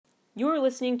You're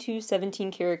listening to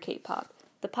 17 Karat K-Pop,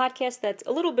 the podcast that's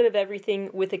a little bit of everything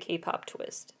with a K-pop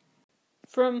twist.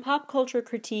 From pop culture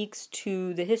critiques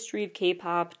to the history of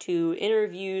K-pop to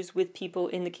interviews with people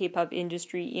in the K-pop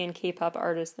industry and K-pop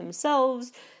artists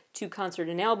themselves, to concert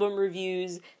and album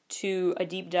reviews, to a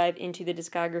deep dive into the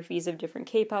discographies of different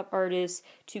K-pop artists,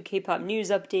 to K-pop news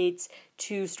updates,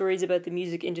 to stories about the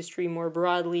music industry more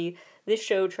broadly. This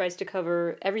show tries to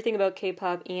cover everything about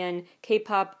K-pop and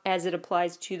K-pop as it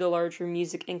applies to the larger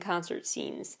music and concert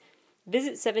scenes.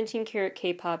 Visit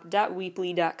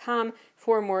 17karatkpop.weebly.com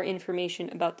for more information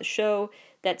about the show.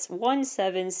 That's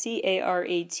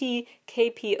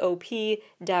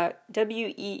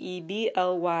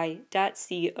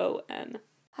 17karatkpop.weebly.com.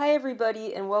 Hi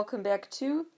everybody and welcome back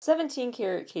to 17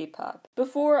 Karat K-Pop.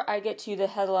 Before I get to the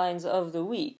headlines of the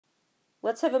week,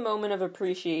 let's have a moment of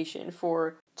appreciation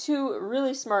for two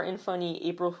really smart and funny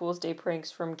April Fool's Day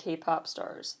pranks from K-pop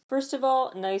stars. First of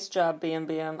all, nice job, Bam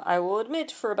Bam. I will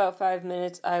admit, for about 5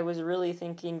 minutes, I was really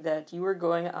thinking that you were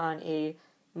going on a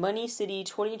Money City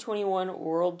 2021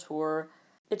 world tour.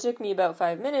 It took me about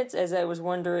 5 minutes as I was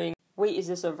wondering, wait, is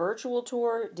this a virtual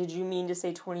tour? Did you mean to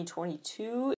say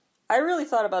 2022? I really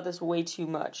thought about this way too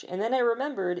much, and then I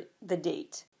remembered the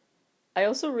date. I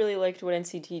also really liked what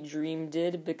NCT Dream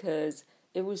did because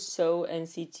it was so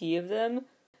NCT of them.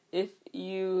 If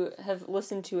you have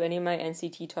listened to any of my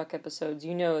NCT Talk episodes,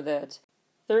 you know that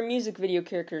their music video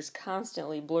characters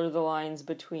constantly blur the lines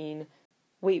between,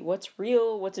 wait, what's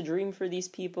real? What's a dream for these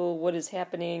people? What is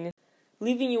happening?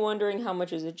 Leaving you wondering how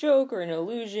much is a joke or an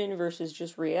illusion versus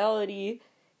just reality.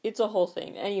 It's a whole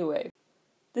thing. Anyway,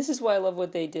 this is why I love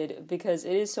what they did, because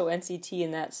it is so NCT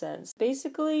in that sense.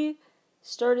 Basically,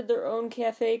 started their own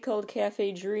cafe called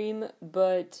Cafe Dream,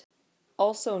 but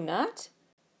also not.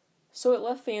 So it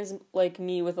left fans like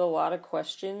me with a lot of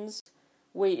questions.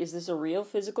 Wait, is this a real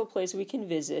physical place we can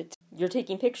visit? You're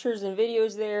taking pictures and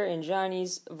videos there, and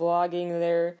Johnny's vlogging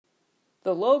there.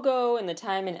 The logo and the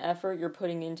time and effort you're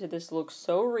putting into this looks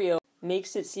so real,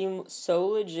 makes it seem so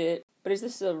legit. But is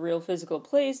this a real physical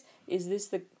place? Is this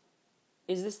the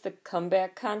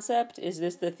comeback concept? Is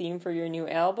this the theme for your new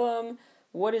album?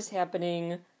 What is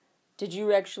happening? Did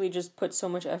you actually just put so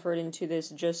much effort into this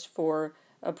just for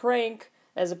a prank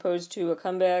as opposed to a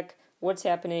comeback? What's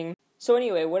happening? So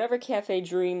anyway, whatever Cafe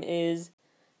Dream is,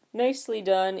 nicely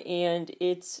done, and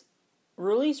its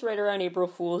release right around April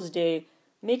Fool's Day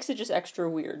makes it just extra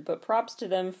weird, but props to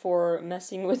them for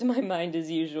messing with my mind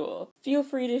as usual. Feel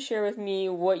free to share with me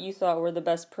what you thought were the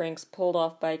best pranks pulled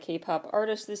off by K-pop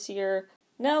artists this year.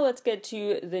 Now let's get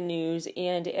to the news,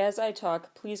 and as I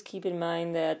talk, please keep in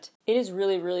mind that it is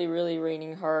really, really, really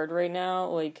raining hard right now,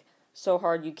 like, so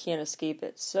hard you can't escape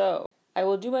it. So, I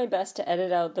will do my best to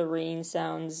edit out the rain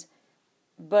sounds,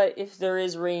 but if there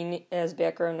is rain as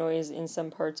background noise in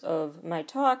some parts of my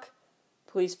talk,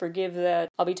 please forgive that.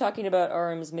 I'll be talking about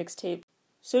RM's mixtape,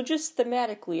 so just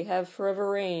thematically have Forever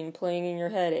Rain playing in your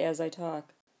head as I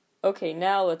talk. Okay,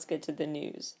 now let's get to the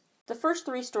news. The first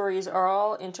three stories are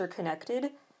all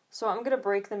interconnected, so I'm going to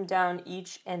break them down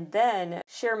each and then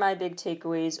share my big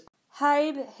takeaways.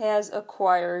 HYBE has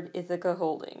acquired Ithaca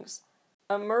Holdings.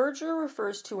 A merger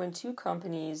refers to when two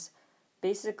companies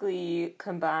basically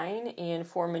combine and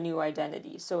form a new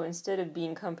identity. So instead of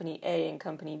being Company A and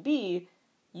Company B,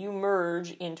 you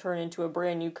merge and turn into a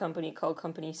brand new company called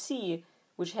Company C,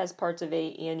 which has parts of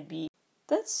A and B.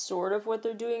 That's sort of what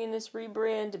they're doing in this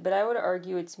rebrand, but I would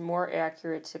argue it's more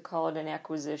accurate to call it an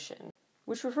acquisition,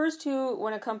 which refers to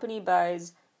when a company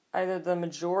buys either the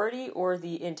majority or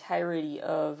the entirety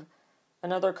of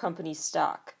another company's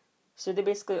stock. So they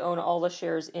basically own all the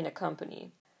shares in a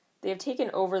company. They have taken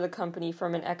over the company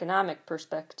from an economic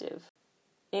perspective.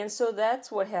 And so that's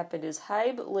what happened is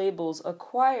HYBE Labels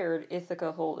acquired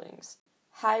Ithaca Holdings.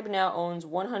 HYBE now owns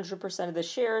 100% of the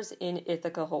shares in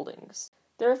Ithaca Holdings.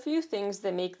 There are a few things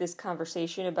that make this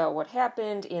conversation about what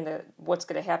happened and what's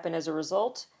going to happen as a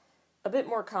result a bit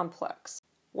more complex.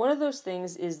 One of those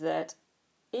things is that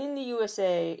in the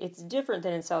USA, it's different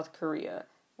than in South Korea,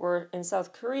 where in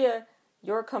South Korea,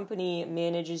 your company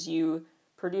manages you,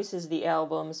 produces the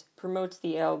albums, promotes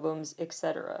the albums,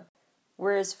 etc.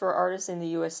 Whereas for artists in the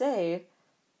USA,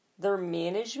 their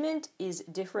management is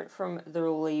different from their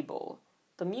label.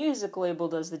 The music label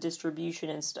does the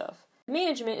distribution and stuff.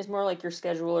 Management is more like your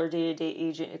scheduler, day-to-day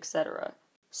agent, etc.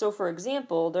 So, for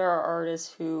example, there are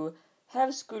artists who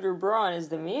have Scooter Braun as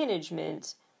the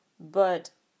management, but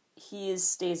he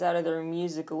stays out of their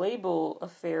music label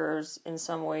affairs in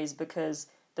some ways because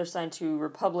they're signed to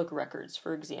Republic Records,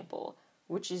 for example,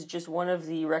 which is just one of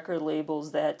the record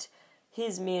labels that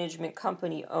his management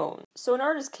company owns. So an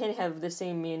artist can have the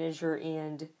same manager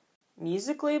and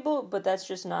music label, but that's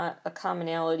just not a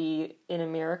commonality in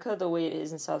America the way it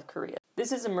is in South Korea.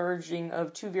 This is a merging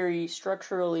of two very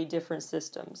structurally different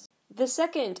systems. The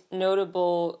second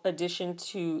notable addition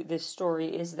to this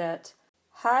story is that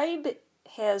HYBE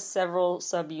has several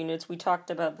subunits. We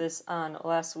talked about this on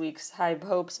last week's HYBE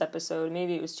Hopes episode,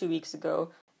 maybe it was 2 weeks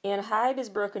ago. And HYBE is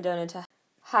broken down into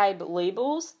HYBE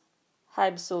labels,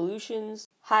 HYBE solutions,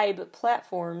 HYBE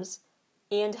platforms,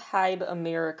 and HYBE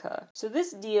America. So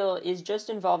this deal is just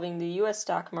involving the US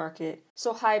stock market,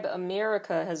 so HYBE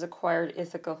America has acquired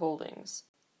Ithaca Holdings.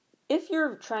 If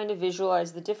you're trying to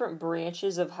visualize the different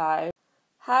branches of HYBE,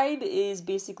 HYBE is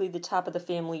basically the top of the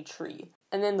family tree.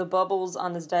 And then the bubbles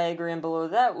on this diagram below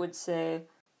that would say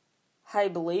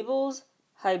HYBE labels,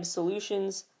 HYBE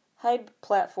solutions, HYBE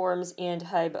platforms, and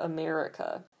HYBE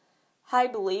America.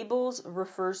 HYBE labels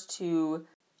refers to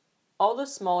all the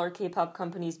smaller K-pop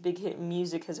companies Big Hit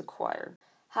Music has acquired.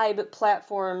 HYBE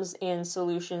platforms and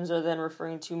solutions are then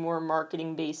referring to more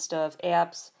marketing-based stuff,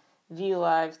 apps,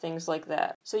 VLive, things like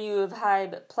that. So you have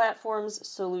HYBE platforms,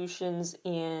 solutions,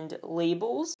 and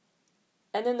labels.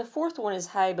 And then the fourth one is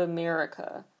HYBE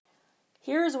America.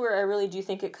 Here's where I really do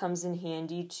think it comes in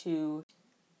handy to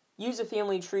use a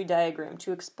family tree diagram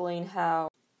to explain how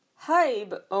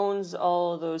HYBE owns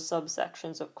all of those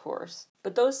subsections, of course.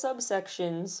 But those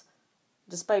subsections,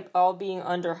 despite all being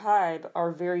under HYBE,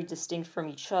 are very distinct from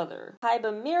each other. HYBE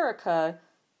America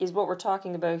is what we're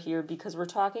talking about here because we're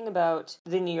talking about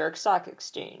the New York Stock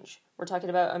Exchange. We're talking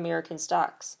about American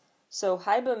stocks. So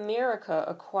HYBE America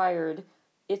acquired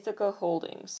Ithaca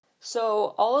Holdings.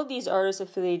 So all of these artists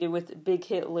affiliated with big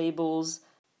hit labels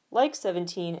like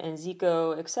 17 and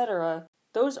Zico, etc.,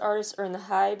 those artists are in the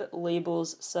HYBE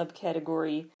labels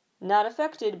subcategory, not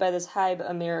affected by this HYBE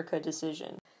America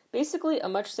decision. Basically, a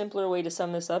much simpler way to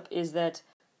sum this up is that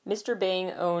Mr.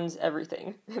 Bang owns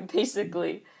everything,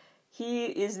 basically. He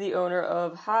is the owner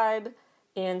of HYBE,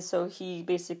 and so he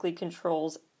basically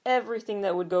controls everything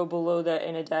that would go below that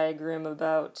in a diagram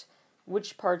about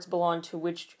which parts belong to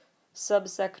which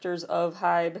subsectors of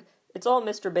HYBE. It's all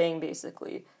Mr. Bang,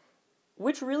 basically.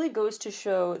 Which really goes to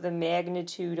show the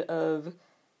magnitude of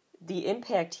the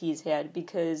impact he's had,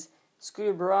 because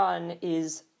Scooter Braun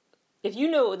is, if you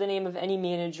know the name of any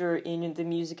manager in the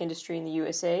music industry in the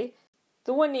USA,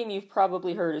 the one name you've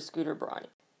probably heard is Scooter Braun.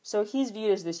 So he's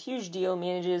viewed as this huge deal,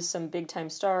 manages some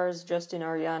big-time stars, Justin,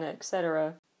 Ariana,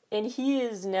 etc. And he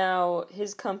is now,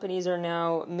 his companies are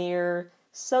now mere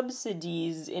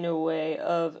subsidies, in a way,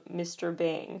 of Mr.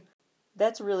 Bang.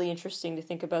 That's really interesting to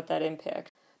think about that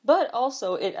impact. But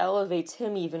also, it elevates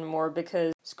him even more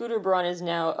because Scooter Braun is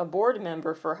now a board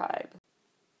member for HYBE.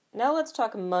 Now let's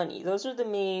talk money. Those are the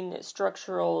main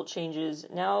structural changes.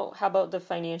 Now, how about the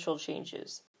financial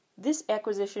changes? This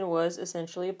acquisition was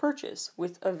essentially a purchase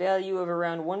with a value of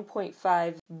around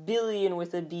 $1.5 billion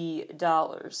with a B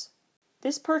dollars.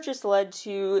 This purchase led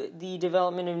to the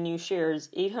development of new shares,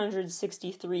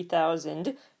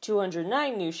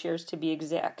 863,209 new shares to be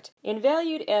exact. And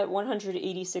valued at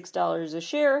 $186 a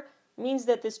share means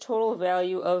that this total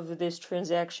value of this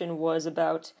transaction was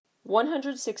about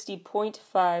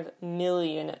 $160.5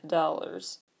 million.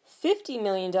 $50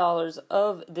 million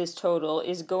of this total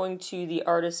is going to the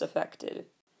artists affected.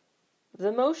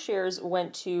 The most shares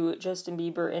went to Justin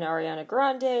Bieber and Ariana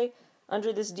Grande.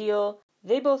 Under this deal,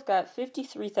 they both got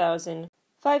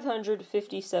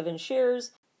 53,557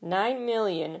 shares,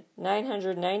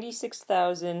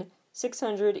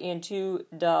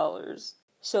 $9,996,602.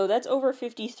 So that's over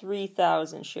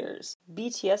 53,000 shares.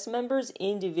 BTS members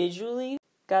individually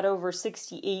got over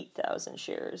 68,000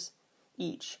 shares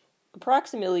each.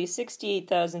 Approximately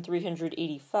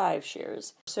 68,385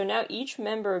 shares. So now each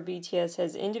member of BTS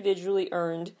has individually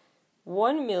earned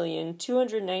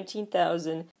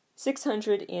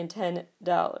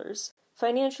 $1,219,610.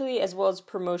 Financially, as well as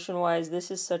promotion-wise,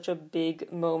 this is such a big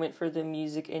moment for the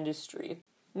music industry.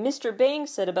 Mr. Bang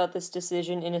said about this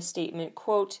decision in a statement,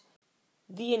 quote,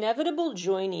 "The inevitable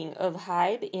joining of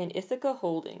HYBE and Ithaca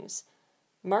Holdings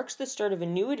marks the start of a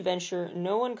new adventure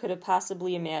no one could have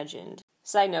possibly imagined."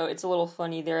 Side note, it's a little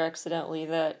funny there accidentally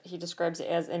that he describes it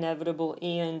as inevitable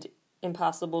and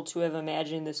impossible to have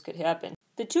imagined this could happen.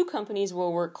 The two companies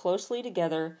will work closely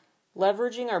together,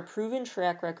 leveraging our proven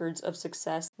track records of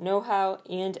success, know-how,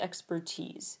 and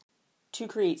expertise to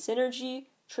create synergy,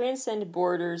 transcend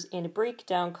borders, and break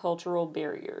down cultural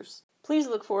barriers. Please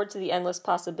look forward to the endless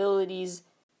possibilities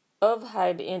of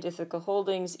HYBE and Ithaca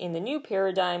Holdings in the new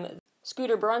paradigm.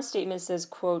 Scooter Braun's statement says,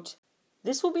 quote,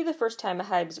 "This will be the first time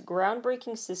HYBE's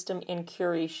groundbreaking system and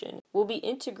curation will be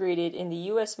integrated in the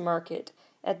U.S. market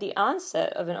at the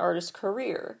onset of an artist's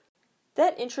career.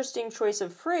 That interesting choice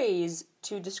of phrase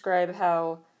to describe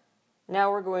how now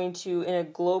we're going to, in a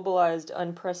globalized,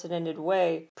 unprecedented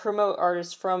way, promote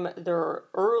artists from their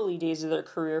early days of their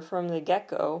career, from the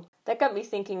get-go. That got me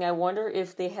thinking, I wonder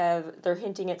if they're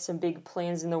hinting at some big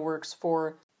plans in the works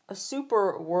for a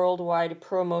super worldwide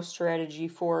promo strategy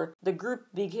for the group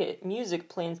Big Hit Music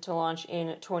plans to launch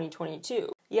in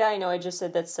 2022. Yeah, I know I just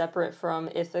said that's separate from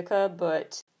Ithaca,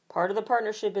 but part of the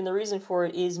partnership and the reason for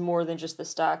it is more than just the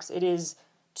stocks. It is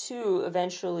to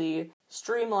eventually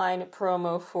streamline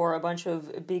promo for a bunch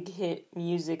of big hit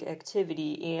music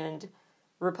activity, and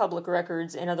Republic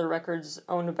Records and other records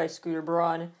owned by Scooter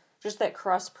Braun. Just that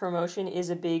cross-promotion is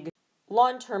a big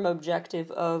long-term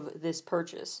objective of this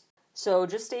purchase. So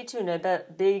just stay tuned. I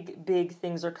bet big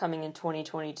things are coming in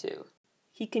 2022.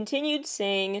 He continued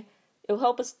saying, "It will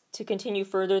help us to continue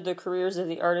further the careers of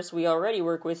the artists we already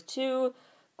work with too.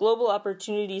 Global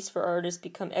opportunities for artists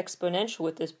become exponential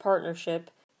with this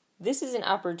partnership. This is an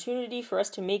opportunity for us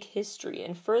to make history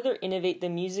and further innovate the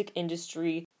music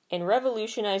industry and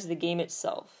revolutionize the game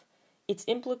itself. Its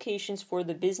implications for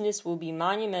the business will be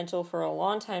monumental for a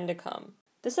long time to come."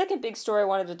 The second big story I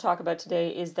wanted to talk about today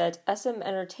is that SM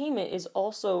Entertainment is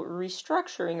also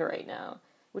restructuring right now,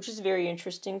 which is very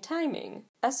interesting timing.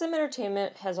 SM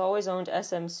Entertainment has always owned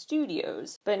SM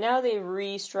Studios, but now they've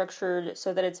restructured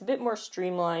so that it's a bit more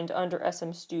streamlined under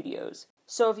SM Studios.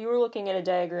 So if you were looking at a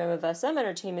diagram of SM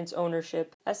Entertainment's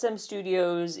ownership, SM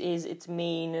Studios is its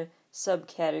main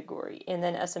subcategory, and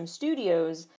then SM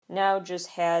Studios now just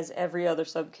has every other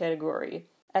subcategory.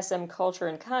 SM Culture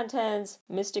and Contents,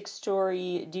 Mystic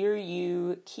Story, Dear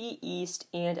You, Key East,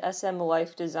 and SM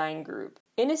Life Design Group.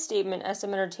 In a statement,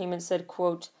 SM Entertainment said,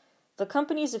 quote, "The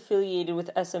companies affiliated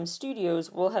with SM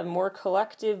Studios will have more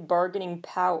collective bargaining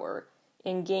power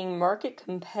and gain market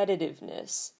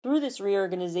competitiveness. Through this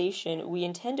reorganization, we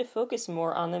intend to focus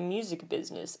more on the music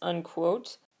business,"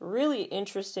 unquote. Really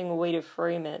interesting way to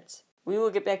frame it. We will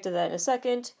get back to that in a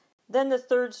second. Then the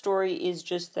third story is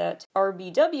just that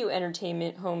RBW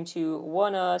Entertainment, home to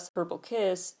One Us, Purple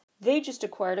Kiss, they just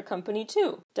acquired a company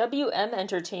too. WM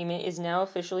Entertainment is now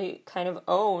officially kind of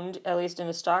owned, at least in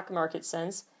a stock market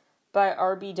sense, by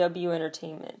RBW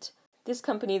Entertainment. This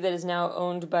company that is now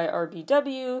owned by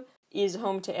RBW is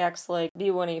home to acts like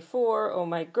B1A4, Oh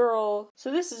My Girl. So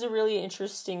this is a really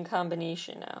interesting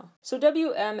combination now. So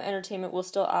WM Entertainment will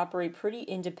still operate pretty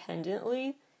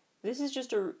independently. This is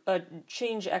just a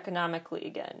change economically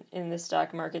again, in the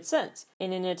stock market sense,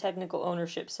 and in a technical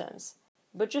ownership sense.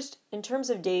 But just in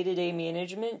terms of day-to-day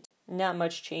management, not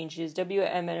much changes.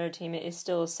 WM Entertainment is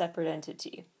still a separate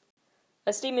entity.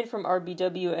 A statement from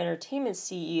RBW Entertainment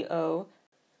CEO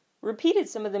repeated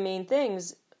some of the main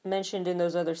things mentioned in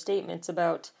those other statements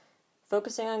about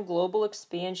focusing on global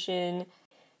expansion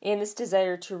and this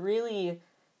desire to really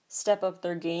step up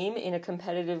their game in a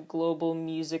competitive global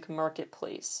music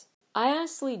marketplace. I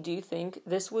honestly do think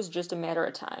this was just a matter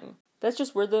of time. That's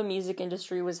just where the music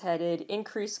industry was headed,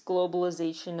 increased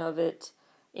globalization of it,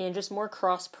 and just more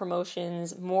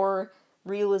cross-promotions, more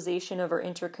realization of our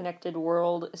interconnected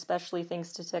world, especially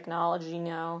thanks to technology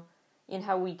now, and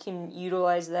how we can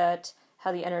utilize that,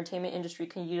 how the entertainment industry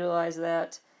can utilize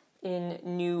that in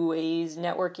new ways.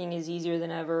 Networking is easier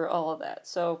than ever, all of that.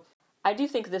 So I do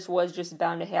think this was just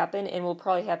bound to happen and will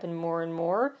probably happen more and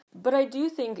more. But I do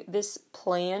think this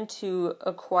plan to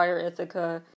acquire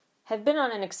Ithaca have been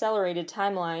on an accelerated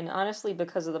timeline, honestly,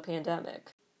 because of the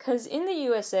pandemic. Because in the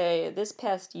USA, this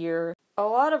past year, a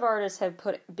lot of artists have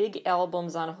put big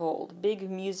albums on hold, big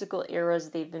musical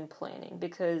eras they've been planning,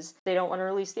 because they don't want to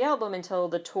release the album until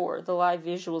the tour, the live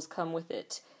visuals come with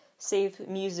it, safe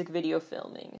music video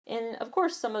filming. And of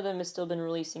course, some of them have still been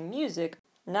releasing music.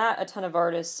 Not a ton of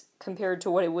artists compared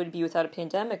to what it would be without a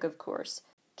pandemic, of course.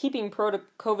 Keeping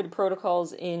COVID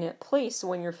protocols in place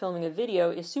when you're filming a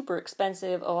video is super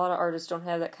expensive. A lot of artists don't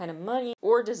have that kind of money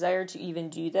or desire to even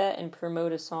do that and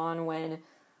promote a song when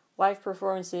live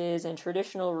performances and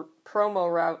traditional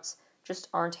promo routes just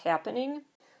aren't happening.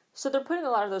 So they're putting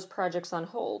a lot of those projects on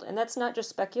hold, and that's not just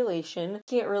speculation.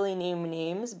 Can't really name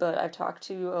names, but I've talked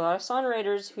to a lot of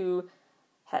songwriters who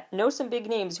know some big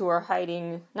names who are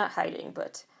not hiding,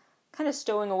 but kind of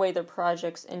stowing away their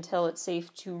projects until it's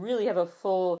safe to really have a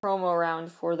full promo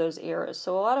round for those eras.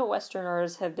 So a lot of Western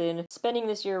artists have been spending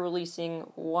this year releasing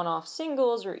one-off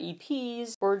singles or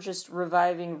EPs, or just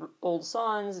reviving old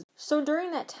songs. So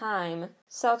during that time,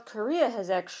 South Korea has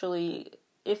actually,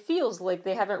 it feels like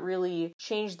they haven't really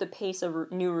changed the pace of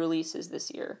new releases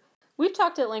this year. We've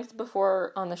talked at length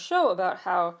before on the show about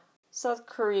how South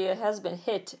Korea has been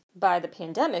hit by the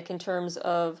pandemic in terms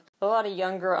of a lot of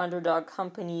younger underdog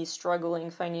companies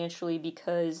struggling financially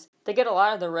because they get a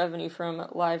lot of their revenue from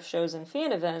live shows and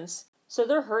fan events, so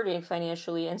they're hurting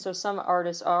financially, and so some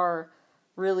artists are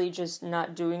really just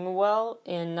not doing well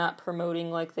and not promoting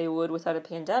like they would without a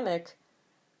pandemic.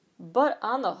 But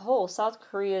on the whole, South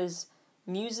Korea's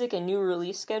music and new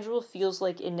release schedule feels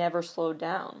like it never slowed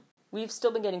down. We've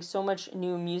still been getting so much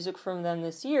new music from them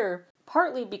this year,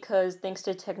 partly because thanks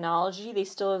to technology, they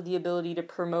still have the ability to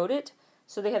promote it,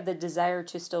 so they have the desire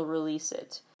to still release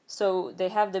it. So they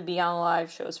have the Beyond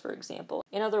Live shows, for example,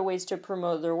 and other ways to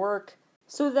promote their work.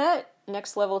 So that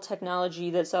next level technology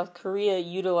that South Korea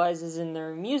utilizes in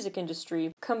their music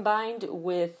industry, combined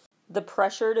with the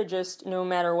pressure to just, no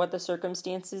matter what the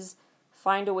circumstances,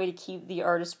 find a way to keep the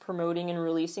artist promoting and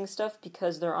releasing stuff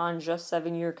because they're on just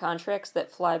 7-year contracts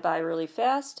that fly by really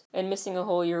fast, and missing a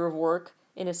whole year of work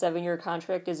in a 7-year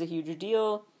contract is a huge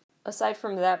deal. Aside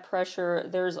from that pressure,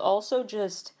 there's also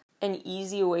just an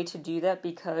easy way to do that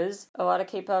because a lot of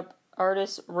K-pop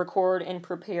artists record and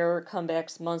prepare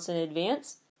comebacks months in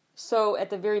advance. So at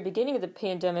the very beginning of the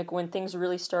pandemic, when things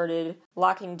really started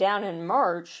locking down in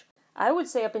March, I would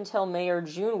say up until May or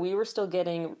June, we were still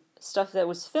getting stuff that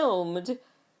was filmed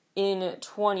in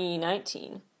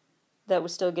 2019 that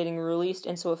was still getting released,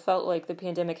 and so it felt like the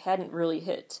pandemic hadn't really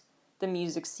hit the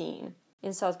music scene.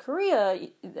 In South Korea,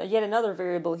 yet another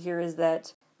variable here is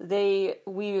that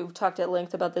we've talked at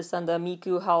length about this on the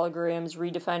Miku Holograms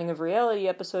Redefining of Reality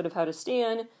episode of How to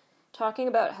Stan, talking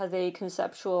about how they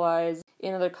conceptualize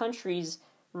in other countries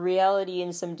reality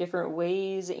in some different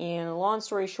ways, and long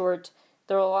story short,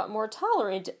 they're a lot more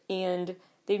tolerant and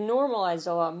they've normalized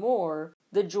a lot more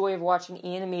the joy of watching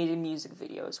animated music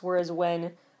videos, whereas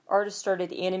when artists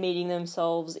started animating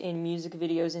themselves in music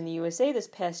videos in the USA this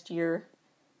past year,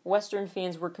 Western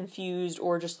fans were confused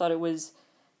or just thought it was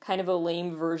kind of a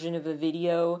lame version of a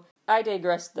video. I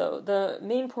digress though. The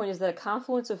main point is that a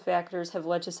confluence of factors have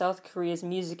led to South Korea's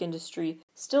music industry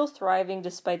still thriving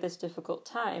despite this difficult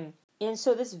time. And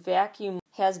so this vacuum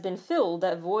has been filled,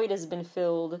 that void has been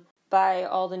filled by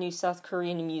all the new South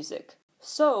Korean music.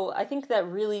 So I think that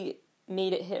really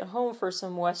made it hit home for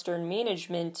some Western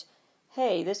management.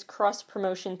 Hey, this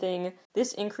cross-promotion thing,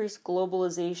 this increased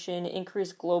globalization,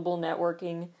 increased global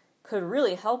networking could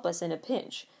really help us in a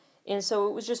pinch. And so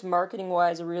it was just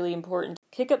marketing-wise really important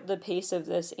to kick up the pace of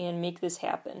this and make this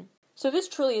happen. So this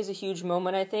truly is a huge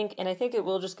moment, I think, and I think it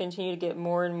will just continue to get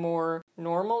more and more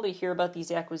normal to hear about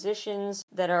these acquisitions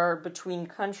that are between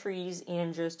countries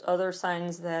and just other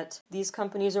signs that these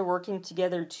companies are working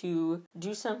together to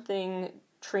do something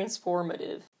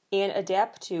transformative and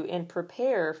adapt to and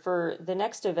prepare for the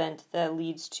next event that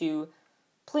leads to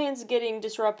plans getting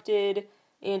disrupted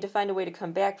and to find a way to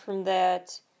come back from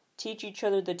that, teach each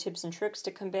other the tips and tricks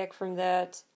to come back from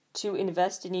that, to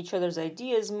invest in each other's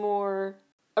ideas more.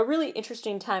 A really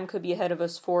interesting time could be ahead of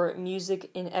us for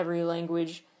music in every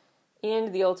language,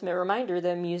 and the ultimate reminder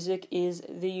that music is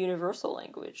the universal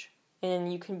language.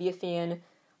 And you can be a fan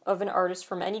of an artist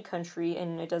from any country,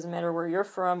 and it doesn't matter where you're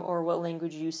from or what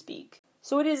language you speak.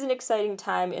 So it is an exciting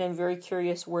time, and I'm very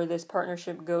curious where this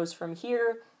partnership goes from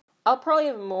here. I'll probably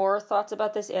have more thoughts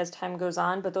about this as time goes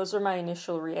on, but those are my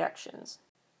initial reactions.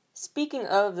 Speaking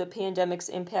of the pandemic's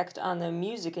impact on the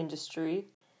music industry,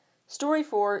 Story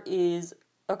 4 is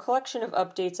a collection of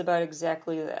updates about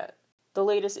exactly that. The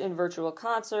latest in virtual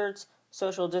concerts,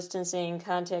 social distancing,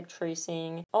 contact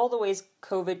tracing, all the ways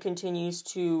COVID continues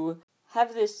to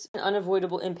have this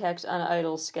unavoidable impact on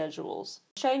idols' schedules.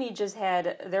 SHINee just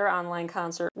had their online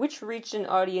concert, which reached an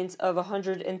audience of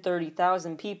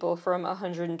 130,000 people from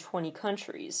 120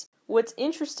 countries. What's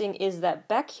interesting is that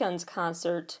Baekhyun's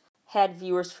concert had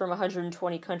viewers from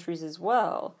 120 countries as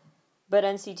well, but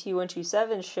NCT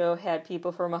 127's show had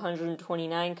people from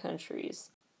 129 countries.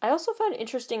 I also found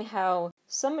interesting how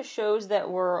some shows that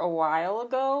were a while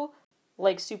ago,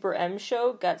 like Super M's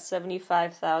show, got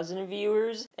 75,000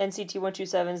 viewers. NCT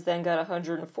 127's then got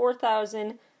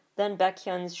 104,000. Then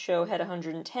Baekhyun's show had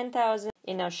 110,000.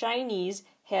 And now SHINee's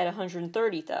had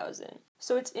 130,000.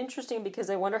 So it's interesting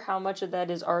because I wonder how much of that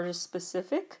is artist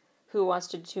specific, who wants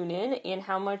to tune in, and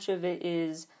how much of it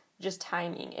is just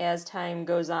timing. As time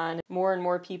goes on, more and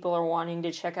more people are wanting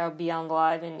to check out Beyond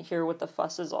Live and hear what the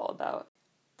fuss is all about.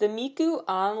 The Miku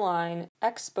Online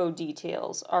Expo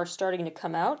details are starting to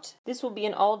come out. This will be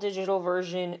an all-digital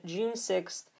version June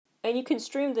 6th, and you can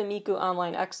stream the Miku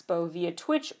Online Expo via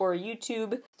Twitch or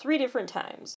YouTube 3 different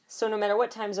times. So no matter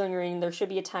what time zone you're in, there should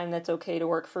be a time that's okay to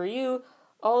work for you.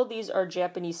 All of these are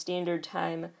Japanese Standard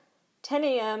Time, 10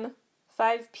 a.m.,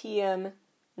 5 p.m.,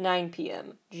 9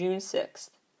 p.m., June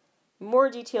 6th.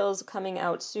 More details coming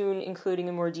out soon, including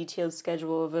a more detailed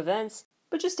schedule of events.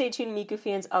 But just stay tuned, Miku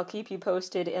fans, I'll keep you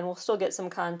posted, and we'll still get some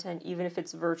content even if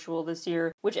it's virtual this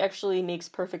year, which actually makes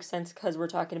perfect sense because we're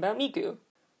talking about Miku.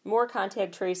 More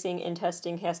contact tracing and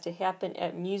testing has to happen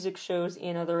at music shows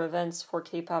and other events for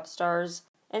K-pop stars.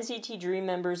 NCT Dream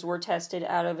members were tested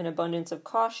out of an abundance of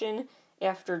caution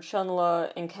after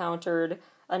Chunla encountered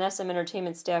an SM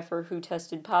Entertainment staffer who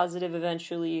tested positive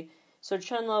eventually. So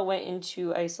Chunla went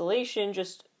into isolation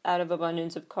just out of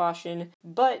abundance of caution,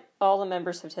 but all the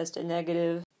members have tested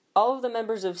negative. All of the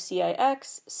members of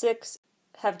CIX 6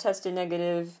 have tested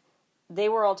negative. They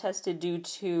were all tested due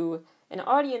to an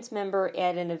audience member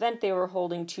at an event they were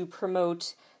holding to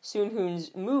promote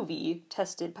Soonhoon's movie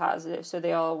tested positive, so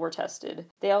they all were tested.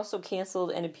 They also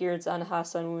canceled an appearance on Ha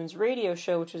Sun-woon's radio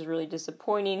show, which was really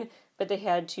disappointing, but they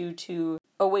had to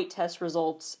await test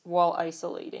results while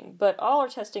isolating. But all are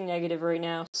testing negative right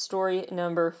now. Story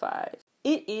number 5.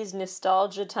 It is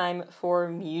nostalgia time for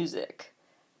music.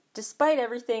 Despite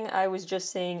everything I was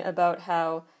just saying about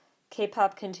how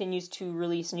K-pop continues to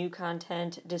release new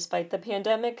content despite the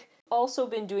pandemic, also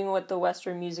been doing what the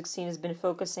Western music scene has been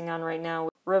focusing on right now,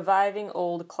 reviving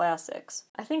old classics.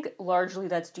 I think largely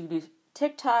that's due to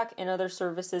TikTok and other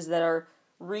services that are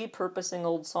repurposing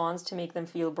old songs to make them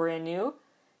feel brand new,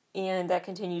 and that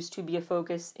continues to be a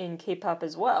focus in K-pop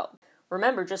as well.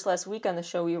 Remember, just last week on the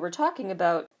show we were talking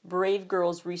about Brave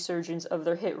Girls' resurgence of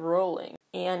their hit Rolling,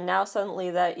 and now suddenly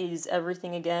that is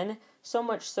everything again, so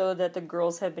much so that the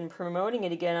girls have been promoting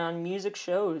it again on music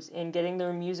shows and getting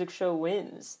their music show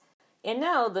wins. And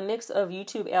now the mix of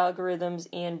YouTube algorithms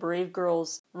and Brave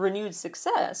Girls' renewed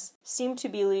success seem to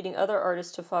be leading other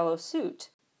artists to follow suit.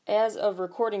 As of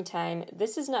recording time,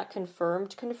 this is not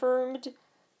confirmed,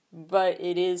 but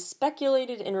it is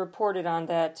speculated and reported on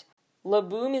that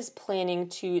LaBoom is planning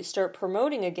to start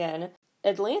promoting again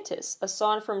Atlantis, a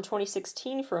song from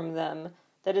 2016 from them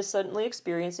that is suddenly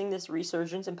experiencing this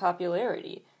resurgence in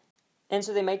popularity. And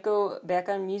so they might go back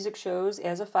on music shows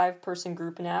as a 5-person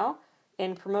group now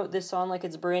and promote this song like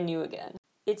it's brand new again.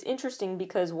 It's interesting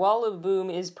because while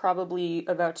LaBoom is probably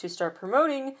about to start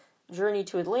promoting Journey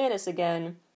to Atlantis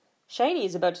again, SHINee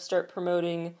is about to start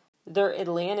promoting their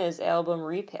Atlantis album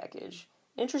repackage.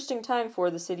 Interesting time for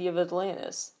the city of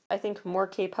Atlantis. I think more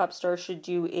K-pop stars should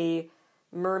do a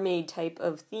mermaid type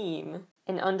of theme,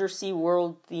 an undersea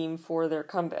world theme for their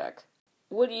comeback.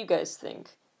 What do you guys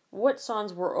think? What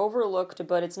songs were overlooked,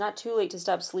 but it's not too late to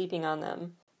stop sleeping on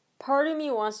them? Part of me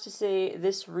wants to say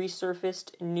this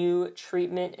resurfaced new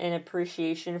treatment and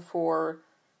appreciation for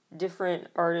different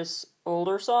artists'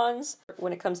 older songs.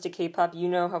 When it comes to K-pop, you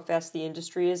know how fast the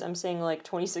industry is. I'm saying like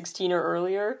 2016 or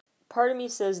earlier. Part of me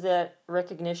says that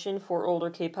recognition for older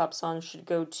K-pop songs should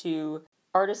go to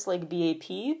artists like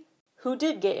BAP, who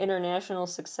did get international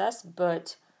success,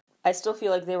 but I still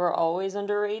feel like they were always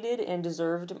underrated and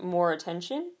deserved more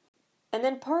attention. And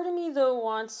then part of me, though,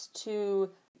 wants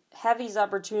to have these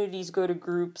opportunities go to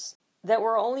groups that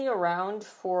were only around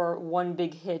for one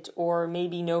big hit, or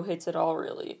maybe no hits at all,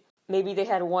 really. Maybe they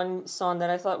had one song that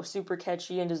I thought was super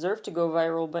catchy and deserved to go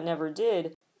viral, but never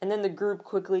did, and then the group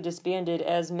quickly disbanded,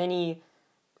 as many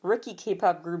rookie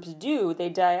K-pop groups do. They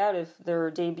die out if their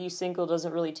debut single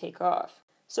doesn't really take off.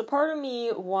 So part of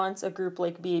me wants a group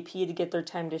like BAP to get their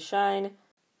time to shine,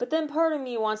 but then part of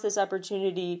me wants this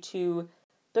opportunity to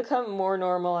become more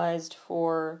normalized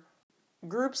for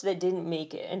groups that didn't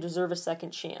make it and deserve a second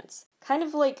chance. Kind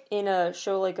of like in a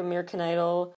show like American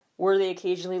Idol, where they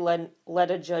occasionally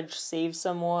let a judge save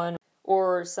someone,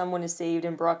 or someone is saved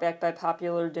and brought back by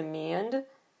popular demand.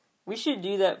 We should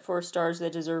do that for stars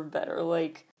that deserve better.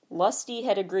 Like, Lusty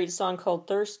had a great song called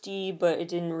Thirsty, but it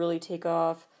didn't really take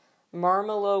off.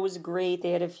 Marmelo was great,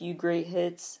 they had a few great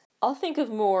hits. I'll think of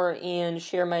more and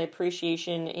share my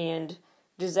appreciation and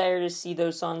desire to see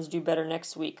those songs do better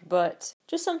next week, but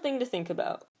just something to think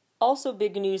about. Also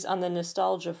big news on the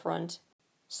nostalgia front.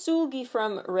 Seulgi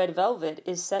from Red Velvet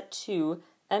is set to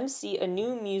MC a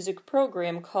new music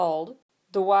program called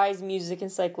The Wise Music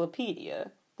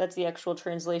Encyclopedia. That's the actual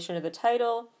translation of the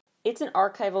title. It's an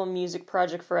archival music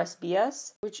project for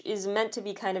SBS, which is meant to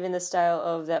be kind of in the style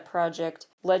of that project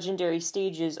Legendary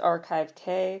Stages Archive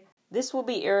K. This will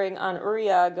be airing on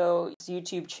Uriago's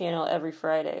YouTube channel every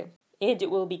Friday, and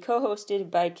it will be co-hosted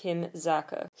by Kim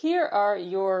Zaka. Here are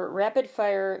your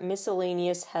rapid-fire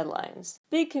miscellaneous headlines.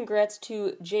 Big congrats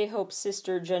to J-Hope's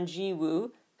sister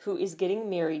Jeonji-woo, who is getting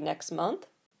married next month.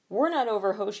 We're not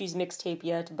over Hoshi's mixtape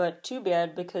yet, but too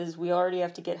bad because we already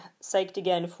have to get psyched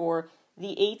again for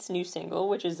the 8's new single,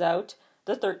 which is out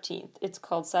the 13th. It's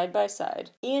called Side by Side.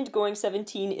 And Going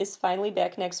 17 is finally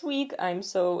back next week. I'm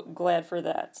so glad for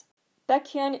that.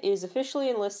 Baekhyun is officially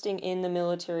enlisting in the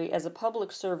military as a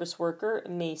public service worker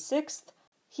May 6th.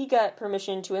 He got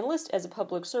permission to enlist as a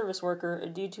public service worker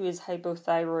due to his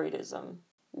hypothyroidism.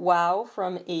 Wow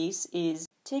from Ace is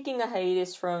taking a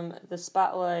hiatus from the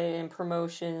spotlight and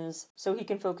promotions so he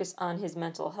can focus on his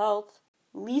mental health.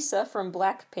 Lisa from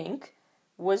Blackpink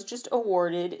was just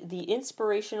awarded the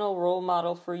Inspirational Role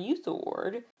Model for Youth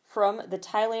Award from the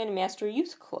Thailand Master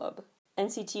Youth Club.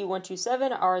 NCT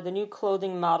 127 are the new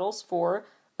clothing models for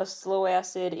a Slow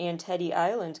Acid and Teddy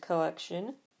Island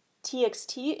collection.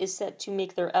 TXT is set to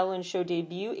make their Ellen show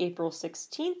debut April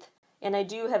 16th, and I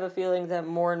do have a feeling that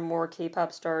more and more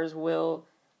K-pop stars will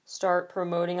start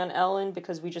promoting on Ellen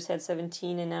because we just had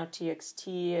 17 and now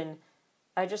TXT, and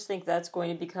I just think that's going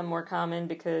to become more common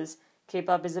because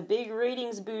K-pop is a big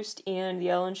ratings boost, and the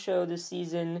Ellen show this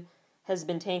season has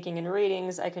been tanking in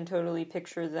ratings. I can totally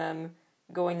picture them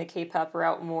going the K-pop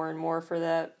route more and more for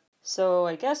that. So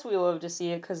I guess we love to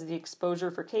see it because of the exposure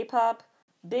for K-pop.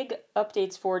 Big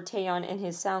updates for Taeyeon and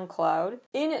his SoundCloud.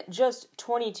 In just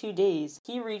 22 days,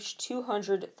 he reached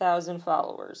 200,000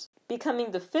 followers,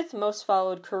 becoming the 5th most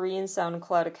followed Korean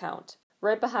SoundCloud account,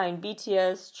 right behind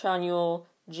BTS, Chanyeol,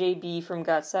 JB from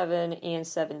GOT7, and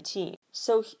 17.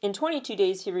 So in 22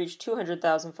 days, he reached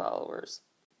 200,000 followers.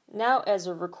 Now, as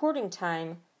of recording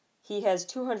time, he has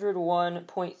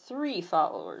 201.3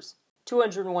 followers,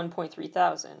 201.3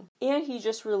 thousand. And he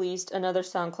just released another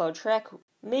SoundCloud track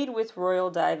made with Royal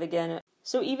Dive again.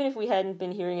 So even if we hadn't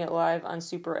been hearing it live on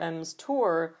Super M's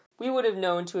tour, we would have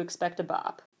known to expect a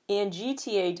bop. And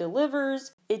GTA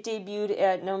delivers. It debuted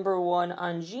at number 1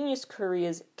 on Genius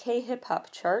Korea's K-hip-hop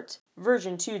chart.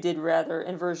 Version 2 did rather,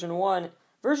 and Version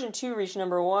 2 reached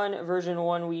number 1, Version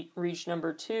 1 reached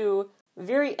number 2.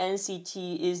 Very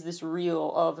NCT is this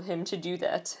real of him to do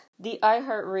that. The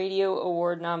iHeartRadio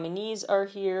Award nominees are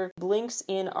here. Blinks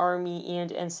and ARMY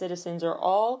and Citizens are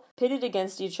all pitted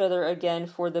against each other again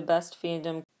for the best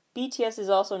fandom. BTS is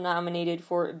also nominated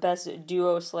for Best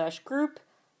Duo/Group.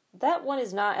 That one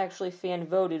is not actually fan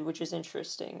voted, which is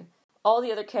interesting. All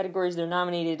the other categories they're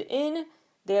nominated in,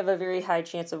 they have a very high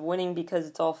chance of winning because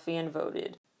it's all fan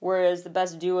voted. Whereas the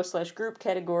Best Duo/Group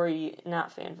category,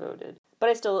 not fan voted. But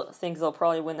I still think they'll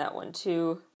probably win that one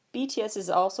too. BTS is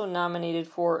also nominated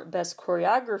for Best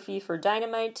Choreography for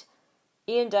Dynamite,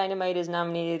 and Dynamite is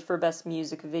nominated for Best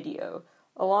Music Video,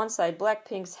 alongside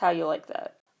Blackpink's How You Like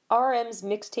That. RM's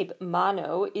mixtape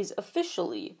Mono is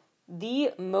officially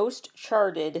the most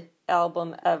charted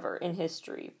album ever in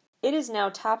history. It is now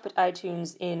top at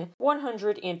iTunes in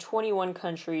 121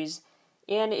 countries,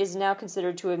 and is now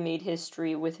considered to have made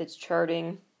history with its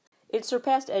charting. It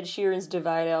surpassed Ed Sheeran's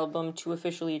Divide album to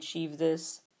officially achieve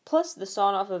this. Plus, the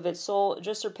song off of it, Soul,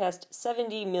 just surpassed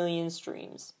 70 million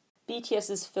streams.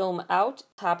 BTS's Film Out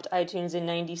topped iTunes in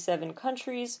 97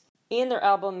 countries, and their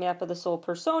album Map of the Soul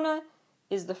Persona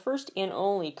is the first and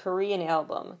only Korean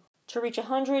album to reach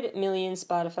 100 million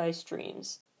Spotify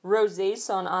streams. Rosé's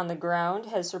song On the Ground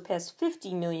has surpassed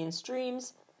 50 million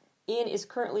streams, and is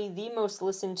currently the most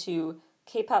listened to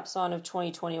K-pop song of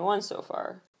 2021 so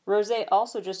far. Rosé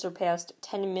also just surpassed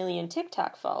 10 million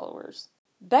TikTok followers.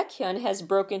 Baekhyun has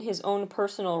broken his own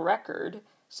personal record,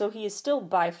 so he is still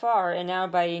by far, and now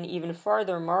by an even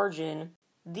farther margin,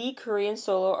 the Korean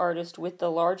solo artist with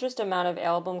the largest amount of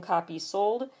album copies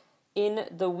sold in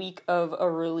the week of a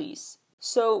release.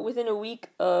 So within a week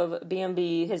of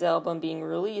Bambi, his album being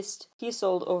released, he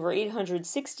sold over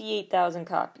 868,000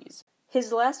 copies.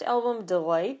 His last album,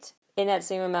 Delight, in that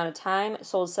same amount of time,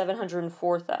 sold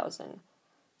 704,000.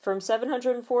 From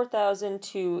 704,000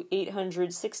 to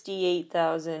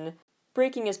 868,000,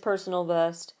 breaking his personal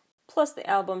best, plus the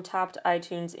album topped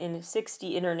iTunes in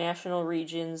 60 international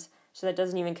regions, so that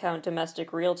doesn't even count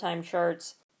domestic real-time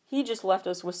charts. He just left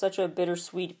us with such a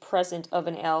bittersweet present of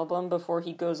an album before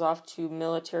he goes off to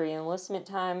military enlistment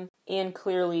time, and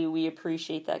clearly we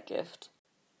appreciate that gift.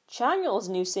 Chanyeol's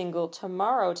new single,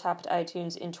 Tomorrow, topped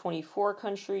iTunes in 24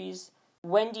 countries.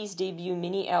 Wendy's debut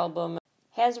mini-album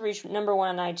has reached number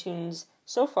 1 on iTunes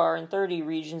so far in 30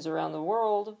 regions around the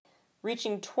world.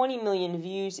 Reaching 20 million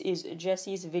views is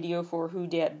Jessie's video for Who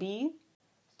Dat Be,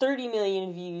 30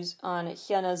 million views on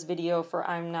Hyuna's video for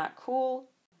I'm Not Cool,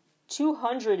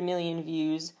 200 million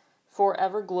views for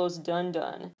Everglow's Dun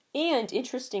Dun, and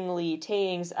interestingly,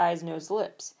 Taeyang's Eyes, Nose,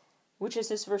 Lips, which is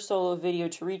his first solo video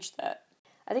to reach that.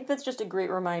 I think that's just a great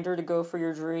reminder to go for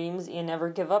your dreams and never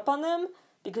give up on them,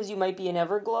 because you might be an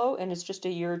Everglow and it's just a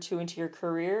year or two into your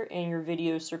career and your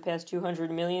videos surpass 200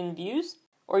 million views,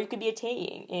 or you could be a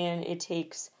Taeyang and it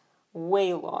takes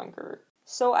way longer.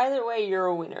 So either way, you're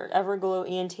a winner. Everglow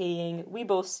and Taeyang, we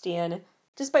both stand,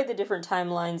 despite the different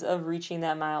timelines of reaching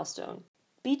that milestone.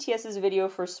 BTS's video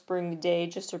for Spring Day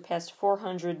just surpassed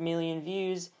 400 million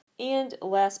views. And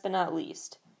last but not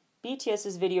least,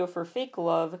 BTS's video for Fake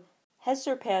Love has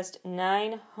surpassed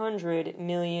 900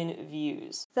 million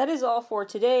views. That is all for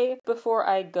today. Before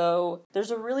I go, there's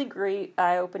a really great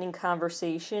eye-opening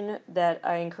conversation that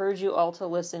I encourage you all to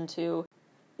listen to.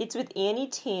 It's with Annie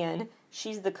Tan.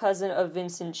 She's the cousin of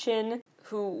Vincent Chin,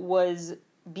 who was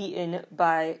beaten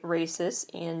by racists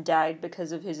and died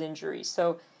because of his injuries.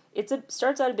 So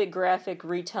starts out a bit graphic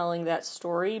retelling that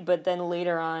story, but then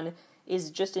later on is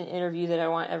just an interview that I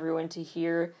want everyone to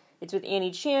hear. It's with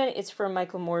Annie Chan. It's from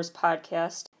Michael Moore's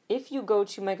podcast. If you go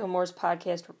to Michael Moore's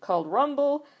podcast called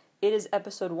Rumble, it is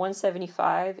episode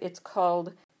 175. It's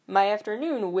called My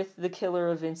Afternoon with the Killer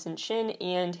of Vincent Chin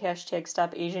and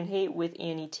 #StopAsianHate with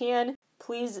Annie Tan.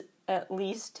 Please at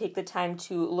least take the time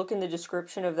to look in the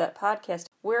description of that podcast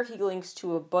where he links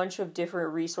to a bunch of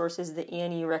different resources that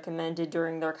Annie recommended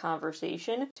during their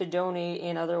conversation to donate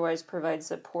and otherwise provide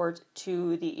support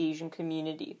to the Asian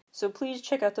community. So please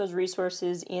check out those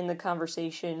resources and the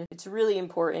conversation. It's really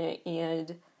important,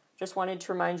 and just wanted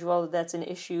to remind you all that that's an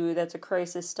issue, that's a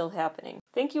crisis still happening.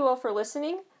 Thank you all for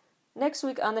listening. Next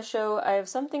week on the show, I have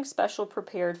something special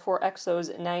prepared for EXO's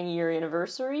 9-year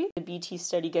anniversary, the BT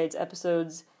Study Guides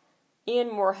episodes,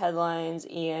 and more headlines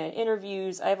and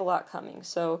interviews. I have a lot coming.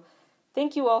 So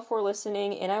thank you all for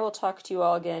listening, and I will talk to you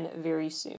all again very soon.